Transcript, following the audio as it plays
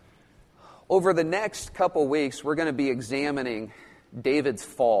Over the next couple weeks, we're going to be examining David's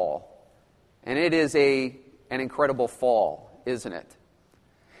fall. And it is an incredible fall, isn't it?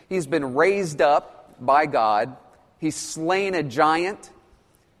 He's been raised up by God. He's slain a giant.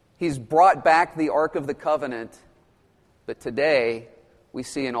 He's brought back the Ark of the Covenant. But today, we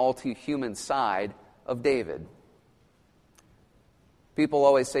see an all too human side of David. People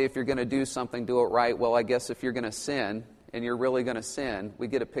always say if you're going to do something, do it right. Well, I guess if you're going to sin, and you're really going to sin, we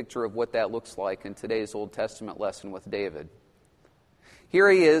get a picture of what that looks like in today's Old Testament lesson with David.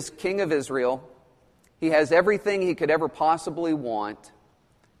 Here he is, king of Israel. He has everything he could ever possibly want.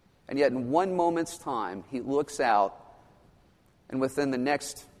 And yet in one moment's time, he looks out, and within the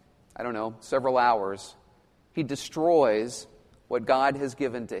next, several hours, he destroys what God has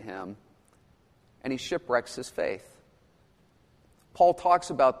given to him, and he shipwrecks his faith. Paul talks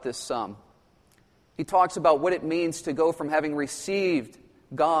about this some. He talks about what it means to go from having received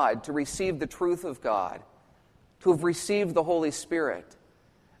God, to receive the truth of God, to have received the Holy Spirit,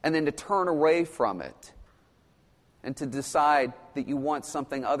 and then to turn away from it, and to decide that you want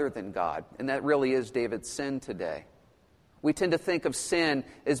something other than God. And that really is David's sin today. We tend to think of sin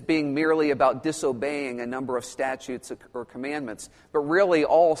as being merely about disobeying a number of statutes or commandments. But really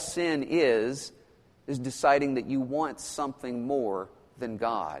all sin is deciding that you want something more than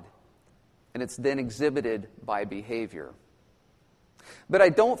God. And it's then exhibited by behavior. But I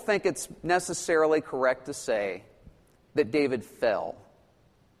don't think it's necessarily correct to say that David fell.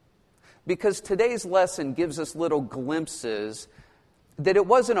 Because today's lesson gives us little glimpses that it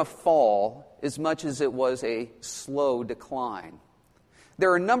wasn't a fall as much as it was a slow decline.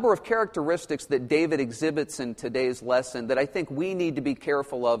 There are a number of characteristics that David exhibits in today's lesson that I think we need to be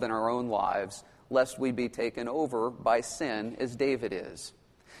careful of in our own lives, lest we be taken over by sin as David is.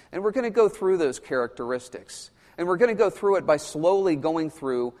 And we're going to go through those characteristics. And we're going to go through it by slowly going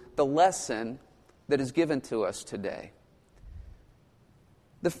through the lesson that is given to us today.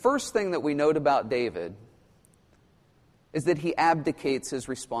 The first thing that we note about David is that he abdicates his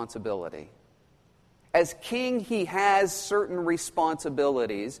responsibility. As king, he has certain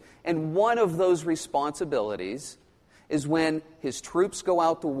responsibilities, and one of those responsibilities is when his troops go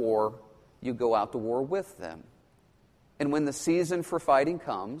out to war, you go out to war with them. And when the season for fighting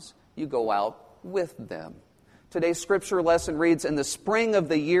comes, you go out with them. Today's scripture lesson reads, "In the spring of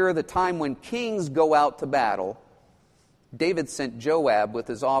the year, the time when kings go out to battle, David sent Joab with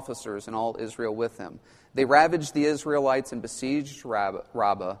his officers and all Israel with him. They ravaged the Israelites and besieged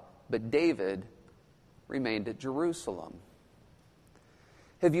Rabbah, but David remained at Jerusalem."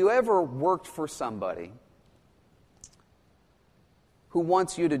 Have you ever worked for somebody who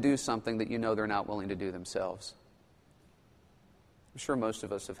wants you to do something that you know they're not willing to do themselves? I'm sure most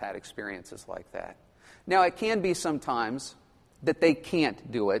of us have had experiences like that. Now, it can be sometimes that they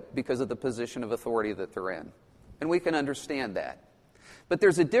can't do it because of the position of authority that they're in. And we can understand that. But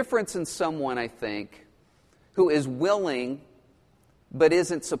there's a difference in someone, I think, who is willing but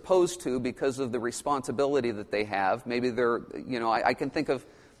isn't supposed to because of the responsibility that they have. Maybe they're, I can think of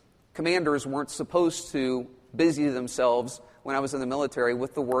commanders weren't supposed to busy themselves when I was in the military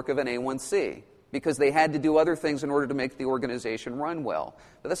with the work of an A1C because they had to do other things in order to make the organization run well.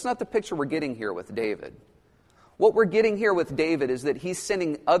 But that's not the picture we're getting here with David. What we're getting here with David is that he's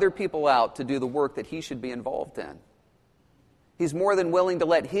sending other people out to do the work that he should be involved in. He's more than willing to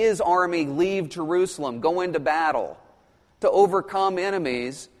let his army leave Jerusalem, go into battle, to overcome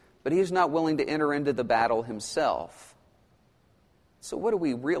enemies, but he's not willing to enter into the battle himself. So what do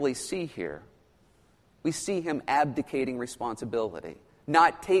we really see here? We see him abdicating responsibility,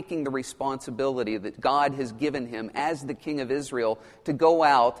 not taking the responsibility that God has given him as the king of Israel to go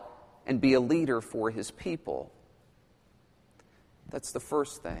out and be a leader for his people. That's the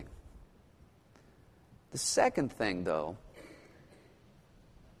first thing. The second thing, though,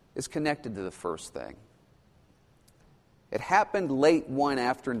 is connected to the first thing. It happened late one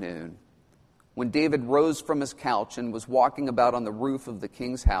afternoon when David rose from his couch and was walking about on the roof of the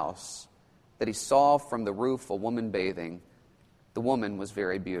king's house that he saw from the roof a woman bathing. The woman was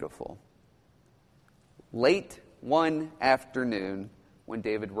very beautiful. Late one afternoon when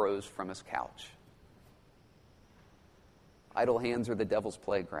David rose from his couch. Idle hands are the devil's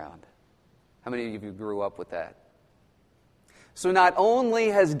playground. How many of you grew up with that? So not only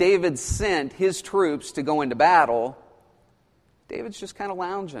has David sent his troops to go into battle, David's just kind of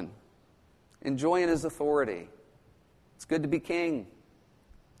lounging, enjoying his authority. It's good to be king.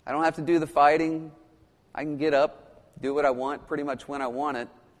 I don't have to do the fighting. I can get up, do what I want pretty much when I want it.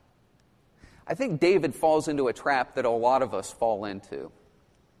 I think David falls into a trap that a lot of us fall into.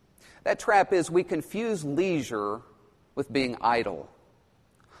 That trap is we confuse leisure with being idle.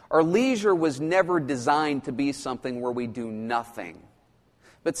 Our leisure was never designed to be something where we do nothing.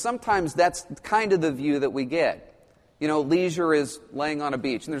 But sometimes that's kind of the view that we get. You know, leisure is laying on a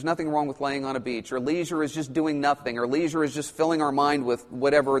beach, and there's nothing wrong with laying on a beach. Or leisure is just doing nothing. Or leisure is just filling our mind with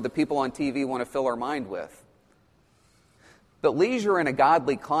whatever the people on TV want to fill our mind with. But leisure in a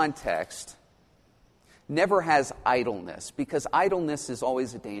godly context never has idleness, because idleness is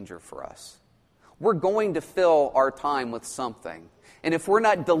always a danger for us. We're going to fill our time with something. And if we're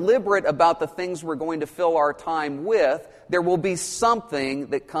not deliberate about the things we're going to fill our time with, there will be something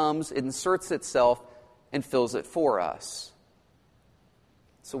that comes, inserts itself, and fills it for us.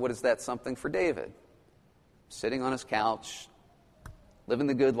 So what is that something for David? Sitting on his couch, living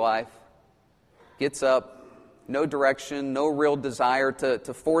the good life, gets up, no direction, no real desire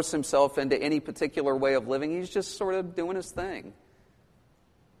to force himself into any particular way of living. He's just sort of doing his thing.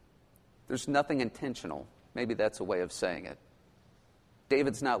 There's nothing intentional. Maybe that's a way of saying it.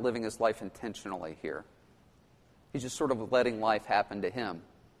 David's not living his life intentionally here. He's just sort of letting life happen to him.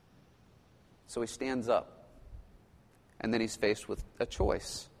 So he stands up, and then he's faced with a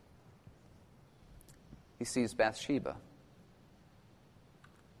choice. He sees Bathsheba.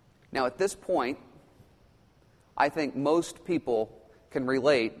 Now, at this point, I think most people can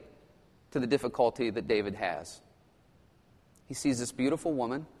relate to the difficulty that David has. He sees this beautiful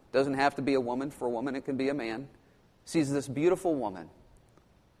woman. Doesn't have to be a woman. For a woman, it can be a man. Sees this beautiful woman.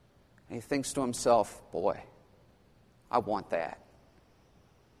 And he thinks to himself, boy, I want that.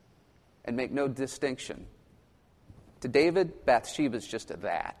 And make no distinction. To David, Bathsheba's just a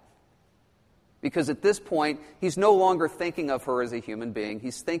that. Because at this point, he's no longer thinking of her as a human being.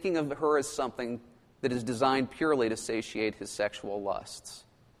 He's thinking of her as something that is designed purely to satiate his sexual lusts.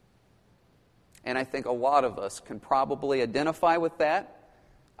 And I think a lot of us can probably identify with that.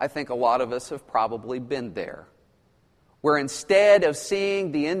 I think a lot of us have probably been there. Where instead of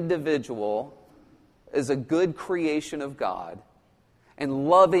seeing the individual as a good creation of God and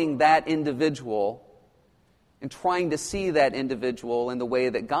loving that individual and trying to see that individual in the way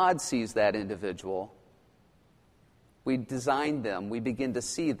that God sees that individual, we design them, we begin to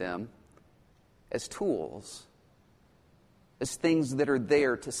see them as tools, as things that are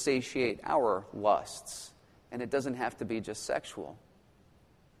there to satiate our lusts. And it doesn't have to be just sexual.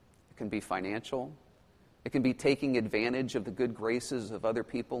 It can be financial. It can be taking advantage of the good graces of other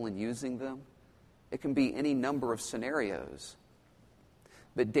people and using them. It can be any number of scenarios.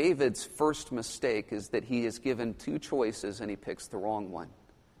 But David's first mistake is that he is given two choices and he picks the wrong one.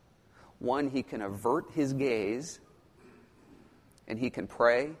 One, he can avert his gaze and he can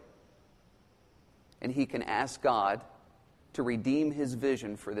pray and he can ask God to redeem his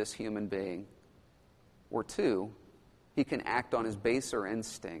vision for this human being. Or two, he can act on his baser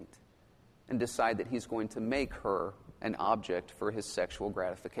instinct and decide that he's going to make her an object for his sexual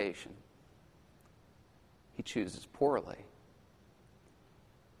gratification. He chooses poorly.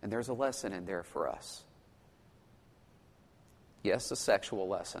 And there's a lesson in there for us. Yes, a sexual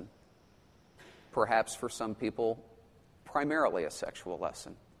lesson. Perhaps for some people, primarily a sexual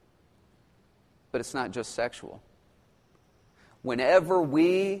lesson. But it's not just sexual. Whenever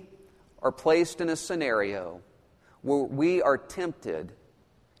we are placed in a scenario where we are tempted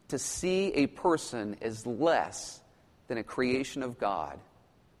to see a person as less than a creation of God,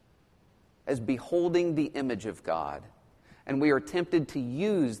 as beholding the image of God, and we are tempted to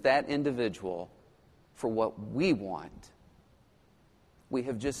use that individual for what we want, we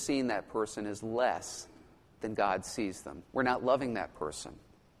have just seen that person as less than God sees them. We're not loving that person.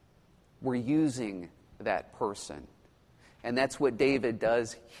 We're using that person. And that's what David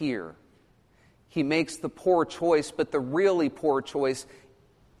does here. He makes the poor choice, but the really poor choice,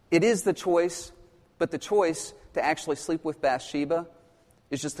 it is the choice, but the choice to actually sleep with Bathsheba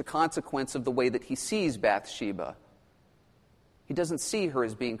is just a consequence of the way that he sees Bathsheba. He doesn't see her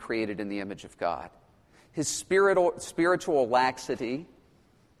as being created in the image of God. His spiritual laxity,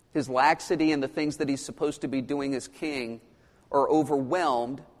 his laxity in the things that he's supposed to be doing as king, are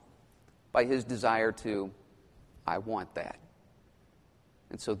overwhelmed by his desire to, I want that.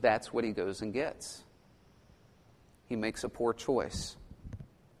 And so that's what he goes and gets. He makes a poor choice.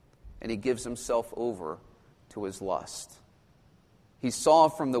 And he gives himself over to his lust. He saw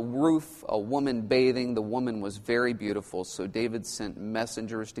from the roof a woman bathing. The woman was very beautiful, so David sent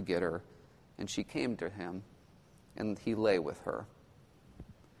messengers to get her, and she came to him, and he lay with her.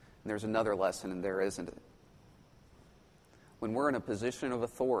 And there's another lesson in there, isn't it? When we're in a position of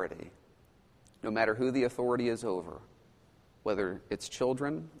authority, no matter who the authority is over, whether it's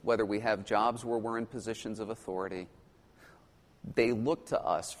children, whether we have jobs where we're in positions of authority, they look to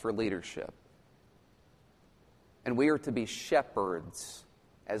us for leadership. And we are to be shepherds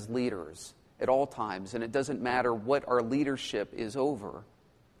as leaders at all times, and it doesn't matter what our leadership is over.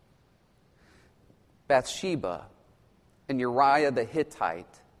 Bathsheba and Uriah the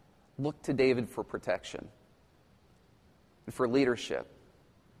Hittite looked to David for protection and for leadership.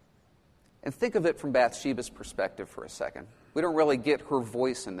 And think of it from Bathsheba's perspective for a second. We don't really get her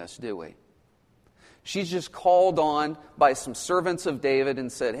voice in this, do we? She's just called on by some servants of David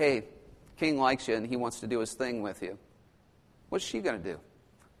and said, hey, king likes you and he wants to do his thing with you. What's she going to do?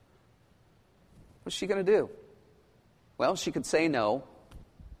 What's she going to do? Well, she could say no.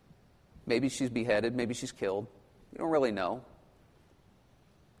 Maybe she's beheaded. Maybe she's killed. You don't really know.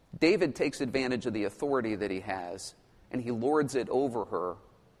 David takes advantage of the authority that he has, and he lords it over her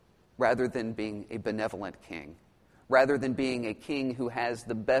rather than being a benevolent king, rather than being a king who has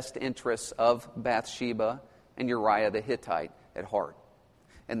the best interests of Bathsheba and Uriah the Hittite at heart.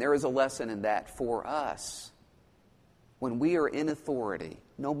 And there is a lesson in that for us. When we are in authority,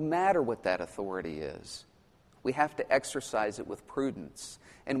 no matter what that authority is, we have to exercise it with prudence.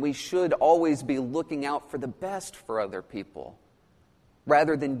 And we should always be looking out for the best for other people,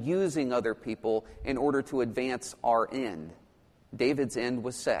 rather than using other people in order to advance our end. David's end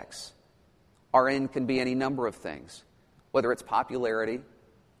was sex. Our end can be any number of things, whether it's popularity,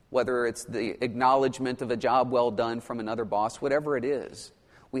 whether it's the acknowledgement of a job well done from another boss, whatever it is.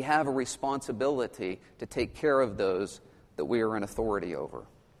 We have a responsibility to take care of those that we are in authority over.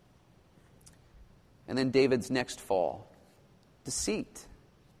 And then David's next fall, deceit.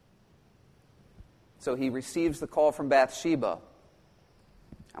 So he receives the call from Bathsheba.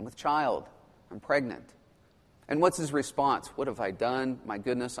 I'm with child. I'm pregnant. And what's his response? What have I done? My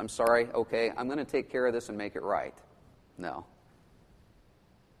goodness, I'm sorry. Okay, I'm going to take care of this and make it right. No.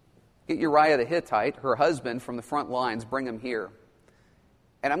 Get Uriah the Hittite, her husband, from the front lines, bring him here.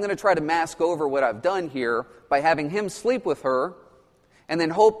 And I'm going to try to mask over what I've done here by having him sleep with her, and then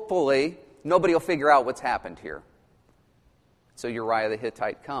hopefully nobody will figure out what's happened here. So Uriah the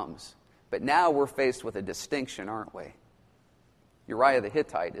Hittite comes. But now we're faced with a distinction, aren't we? Uriah the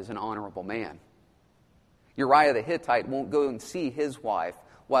Hittite is an honorable man. Uriah the Hittite won't go and see his wife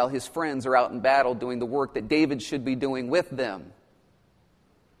while his friends are out in battle doing the work that David should be doing with them.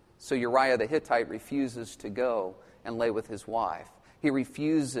 So Uriah the Hittite refuses to go and lay with his wife. He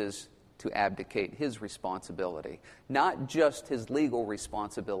refuses to abdicate his responsibility. Not just his legal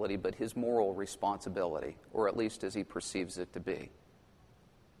responsibility, but his moral responsibility, or at least as he perceives it to be.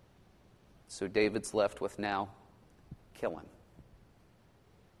 So David's left with now, kill him.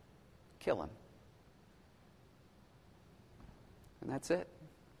 Kill him. And that's it.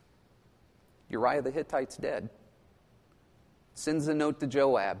 Uriah the Hittite's dead. Sends a note to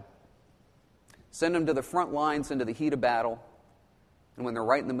Joab. Send him to the front lines into the heat of battle. And when they're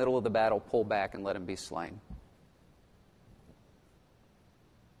right in the middle of the battle, pull back and let him be slain.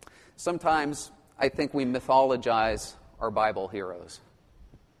 Sometimes I think we mythologize our Bible heroes.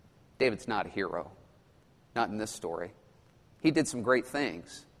 David's not a hero. Not in this story. He did some great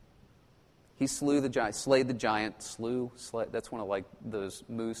things. He slayed the giant, that's one of like those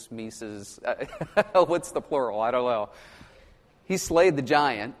mises. What's the plural? I don't know. He slayed the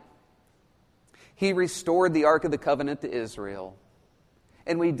giant. He restored the Ark of the Covenant to Israel.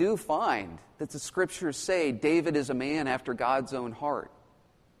 And we do find that the Scriptures say David is a man after God's own heart.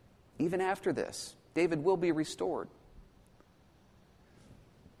 Even after this, David will be restored.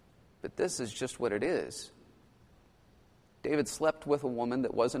 But this is just what it is. David slept with a woman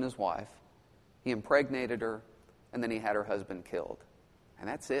that wasn't his wife. He impregnated her, and then he had her husband killed. And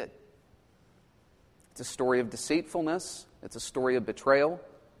that's it. It's a story of deceitfulness. It's a story of betrayal.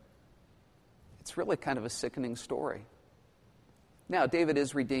 It's really kind of a sickening story. Now, David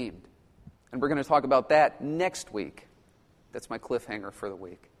is redeemed. And we're going to talk about that next week. That's my cliffhanger for the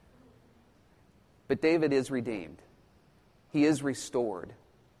week. But David is redeemed. He is restored.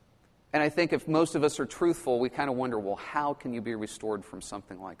 And I think if most of us are truthful, we kind of wonder, well, how can you be restored from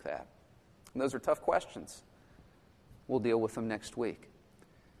something like that? And those are tough questions. We'll deal with them next week.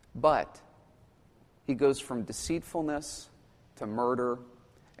 But he goes from deceitfulness to murder,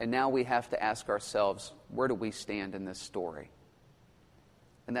 and now we have to ask ourselves, where do we stand in this story?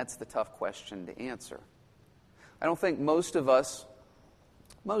 And that's the tough question to answer. I don't think most of us,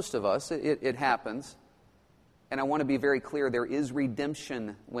 it happens. And I want to be very clear, there is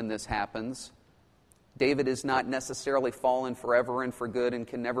redemption when this happens. David is not necessarily fallen forever and for good and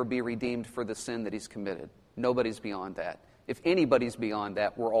can never be redeemed for the sin that he's committed. Nobody's beyond that. If anybody's beyond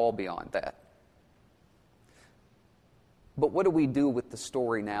that, we're all beyond that. But what do we do with the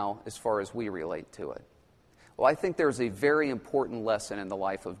story now as far as we relate to it? Well, I think there's a very important lesson in the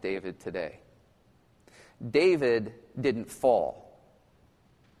life of David today. David didn't fall.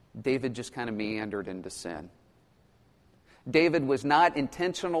 David just kind of meandered into sin. David was not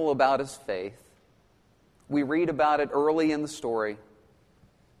intentional about his faith. We read about it early in the story.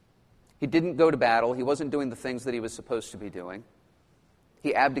 He didn't go to battle. He wasn't doing the things that he was supposed to be doing.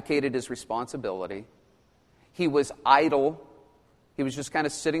 He abdicated his responsibility. He was idle. He was just kind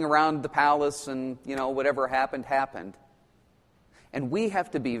of sitting around the palace and, whatever happened, happened. And we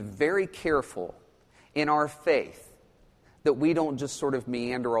have to be very careful in our faith that we don't just sort of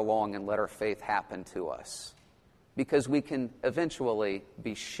meander along and let our faith happen to us, because we can eventually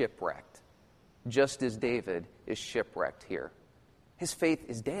be shipwrecked, just as David is shipwrecked here. His faith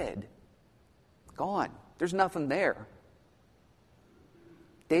is dead, gone. There's nothing there.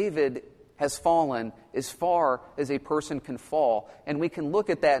 David has fallen as far as a person can fall, and we can look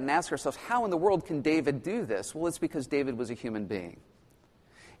at that and ask ourselves, how in the world can David do this? Well, it's because David was a human being.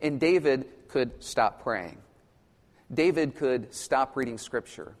 And David could stop praying. David could stop reading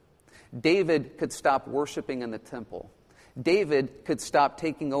Scripture. David could stop worshiping in the temple. David could stop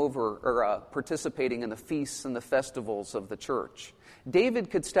taking over or participating in the feasts and the festivals of the church. David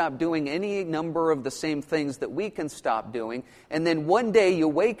could stop doing any number of the same things that we can stop doing. And then one day you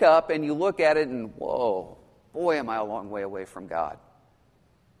wake up and you look at it and, whoa, boy, am I a long way away from God.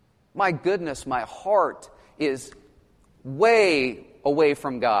 My goodness, my heart is way away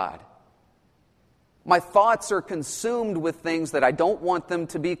from God. My thoughts are consumed with things that I don't want them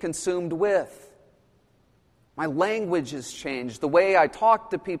to be consumed with. My language has changed. The way I talk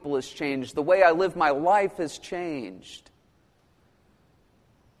to people has changed. The way I live my life has changed.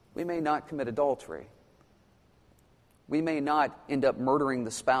 We may not commit adultery. We may not end up murdering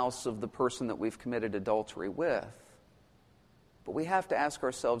the spouse of the person that we've committed adultery with. But we have to ask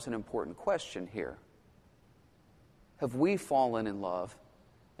ourselves an important question here. Have we fallen in love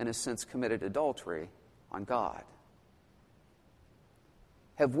and has since committed adultery on God?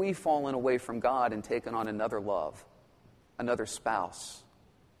 Have we fallen away from God and taken on another love, another spouse,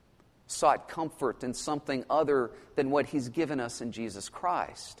 sought comfort in something other than what He's given us in Jesus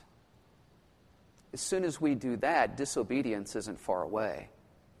Christ? As soon as we do that, disobedience isn't far away,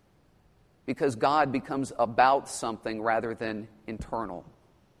 because God becomes about something rather than internal.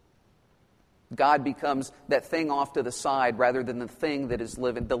 God becomes that thing off to the side rather than the thing that is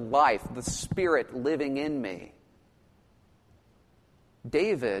living, the life, the Spirit living in me.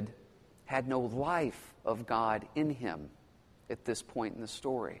 David had no life of God in him at this point in the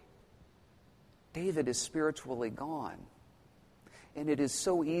story. David is spiritually gone. And it is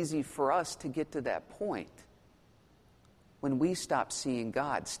so easy for us to get to that point when we stop seeing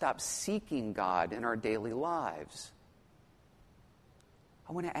God, stop seeking God in our daily lives.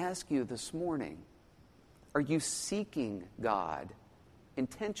 I want to ask you this morning, are you seeking God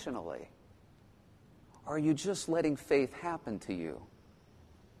intentionally? Or are you just letting faith happen to you?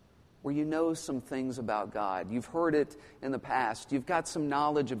 Where you know some things about God. You've heard it in the past. You've got some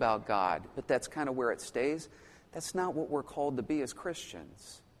knowledge about God, but that's kind of where it stays. That's not what we're called to be as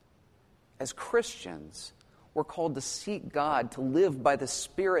Christians. As Christians, we're called to seek God, to live by the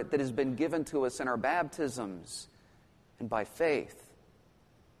Spirit that has been given to us in our baptisms and by faith.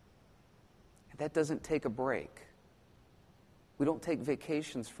 And that doesn't take a break. We don't take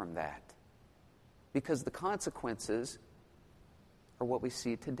vacations from that, because the consequences are what we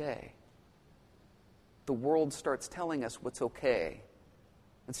see today. The world starts telling us what's okay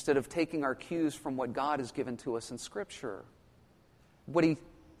instead of taking our cues from what God has given to us in Scripture. What He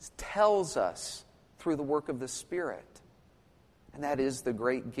tells us through the work of the Spirit. And that is the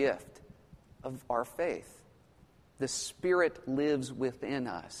great gift of our faith. The Spirit lives within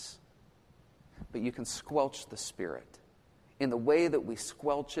us. But you can squelch the Spirit. And the way that we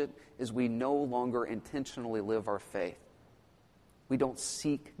squelch it is we no longer intentionally live our faith. We don't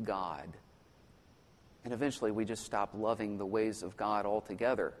seek God. And eventually we just stop loving the ways of God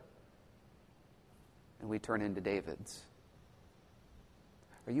altogether. And we turn into Davids.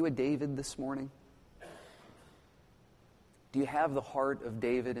 Are you a David this morning? Do you have the heart of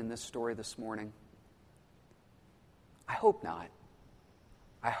David in this story this morning? I hope not.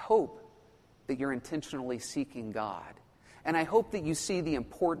 I hope that you're intentionally seeking God. And I hope that you see the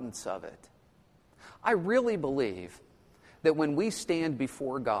importance of it. I really believe that when we stand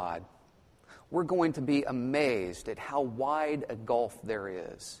before God, we're going to be amazed at how wide a gulf there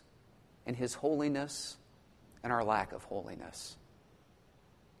is in His holiness and our lack of holiness.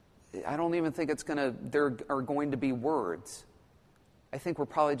 I don't even think there are going to be words. I think we're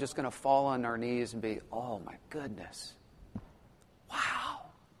probably just going to fall on our knees and be, oh my goodness, wow.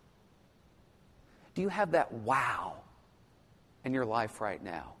 Do you have that wow in your life right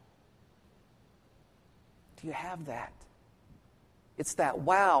now? Do you have that? It's that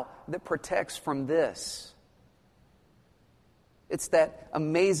wow that protects from this. It's that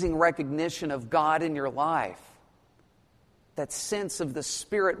amazing recognition of God in your life. That sense of the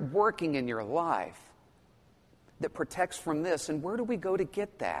Spirit working in your life that protects from this. And where do we go to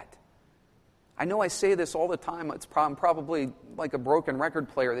get that? I know I say this all the time. I'm probably like a broken record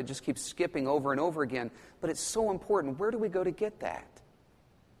player that just keeps skipping over and over again. But it's so important. Where do we go to get that?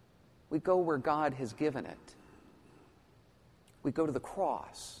 We go where God has given it. We go to the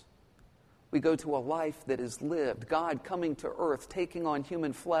cross. We go to a life that is lived. God coming to earth, taking on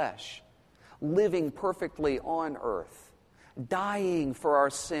human flesh, living perfectly on earth, dying for our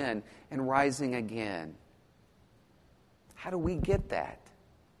sin, and rising again. How do we get that?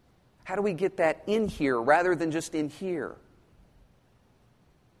 How do we get that in here rather than just in here?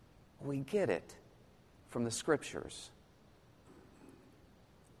 We get it from the Scriptures.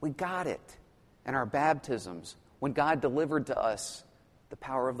 We got it in our baptisms when God delivered to us the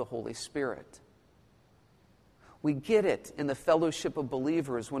power of the Holy Spirit. We get it in the fellowship of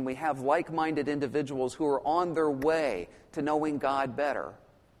believers when we have like-minded individuals who are on their way to knowing God better.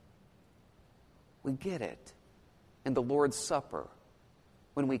 We get it in the Lord's Supper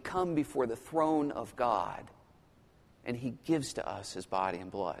when we come before the throne of God and He gives to us His body and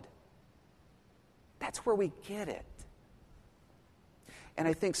blood. That's where we get it. And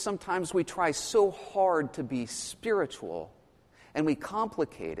I think sometimes we try so hard to be spiritual and we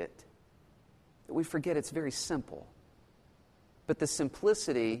complicate it that we forget it's very simple. But the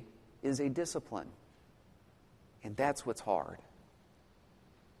simplicity is a discipline. And that's what's hard.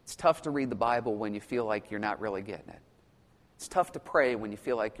 It's tough to read the Bible when you feel like you're not really getting it. It's tough to pray when you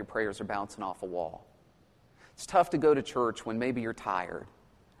feel like your prayers are bouncing off a wall. It's tough to go to church when maybe you're tired,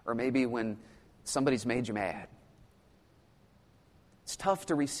 or maybe when somebody's made you mad. It's tough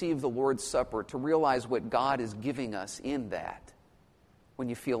to receive the Lord's Supper, to realize what God is giving us in that when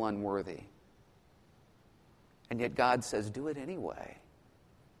you feel unworthy. And yet God says, do it anyway.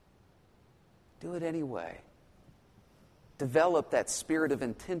 Do it anyway. Develop that spirit of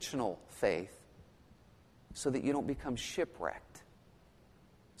intentional faith so that you don't become shipwrecked,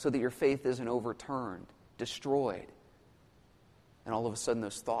 so that your faith isn't overturned, destroyed, and all of a sudden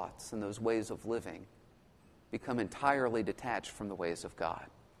those thoughts and those ways of living become entirely detached from the ways of God.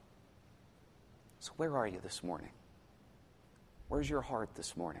 So where are you this morning? Where's your heart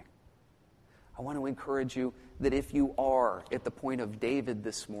this morning? I want to encourage you that if you are at the point of David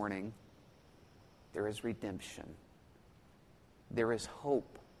this morning, there is redemption. There is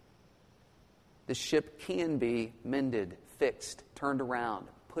hope. The ship can be mended, fixed, turned around,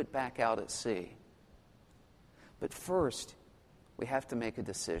 put back out at sea. But first, we have to make a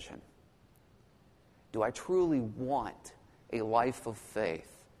decision. Do I truly want a life of faith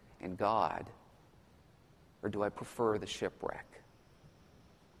in God, or do I prefer the shipwreck?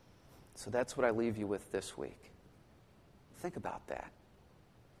 So that's what I leave you with this week. Think about that.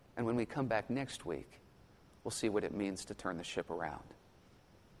 And when we come back next week, we'll see what it means to turn the ship around.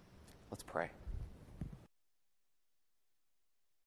 Let's pray.